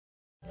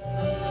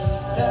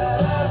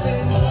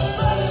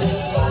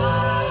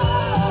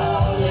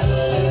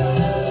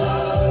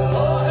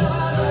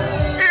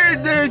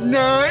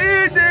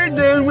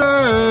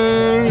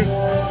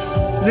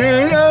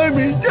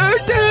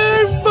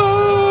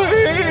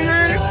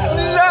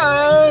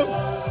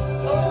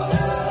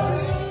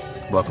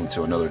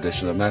to another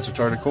edition of Matt's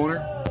Retarded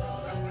Corner.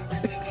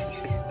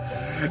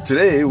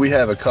 Today we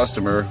have a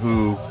customer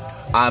who,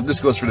 this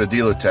goes for the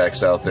dealer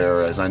techs out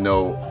there, as I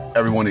know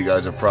every one of you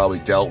guys have probably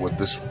dealt with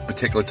this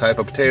particular type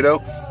of potato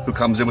who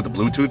comes in with the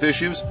Bluetooth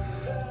issues.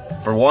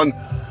 For one,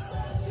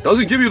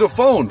 doesn't give you the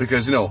phone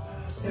because, you know,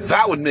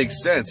 that would make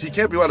sense. He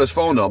can't be without his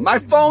phone though. My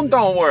phone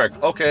don't work.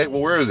 Okay,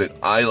 well, where is it?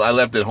 I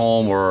left it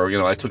home, or, you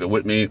know, I took it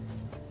with me.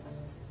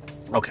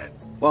 Okay,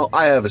 well,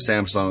 I have a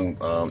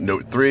Samsung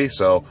Note 3,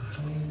 so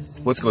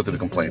let's go through the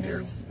complaint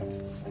here.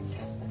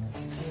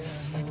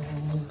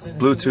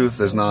 Bluetooth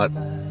does not,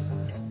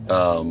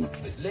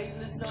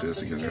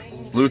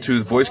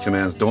 Bluetooth voice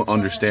commands don't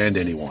understand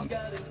anyone.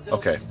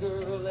 Okay,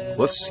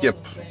 let's skip.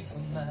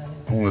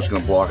 I'm just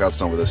gonna block out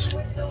some of this.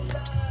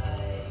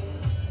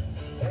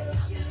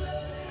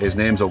 His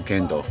name's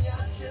Okendo.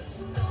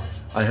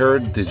 I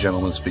heard the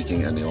gentleman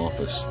speaking in the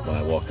office when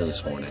I walked in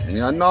this morning.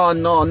 And,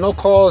 no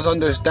calls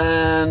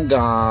understand.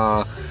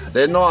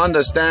 They don't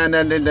understand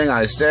anything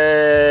I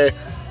say.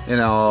 You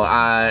know,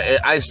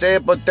 I say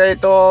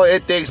potato,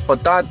 it takes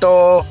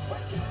potato.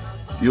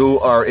 You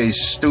are a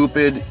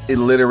stupid,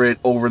 illiterate,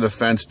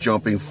 over-the-fence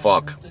jumping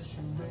fuck.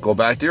 Go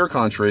back to your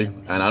country,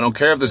 and I don't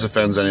care if this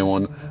offends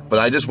anyone, but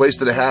I just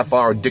wasted a half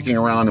hour dicking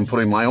around and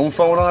putting my own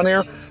phone on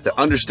here that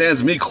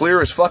understands me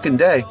clear as fucking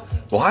day.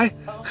 Why?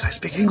 Because I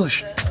speak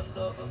English.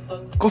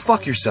 Go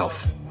fuck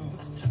yourself.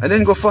 And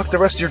then go fuck the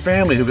rest of your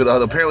family who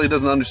apparently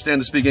doesn't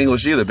understand to speak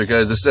English either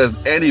because it says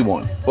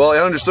anyone. Well,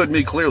 it understood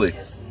me clearly.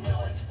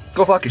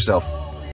 Go fuck yourself.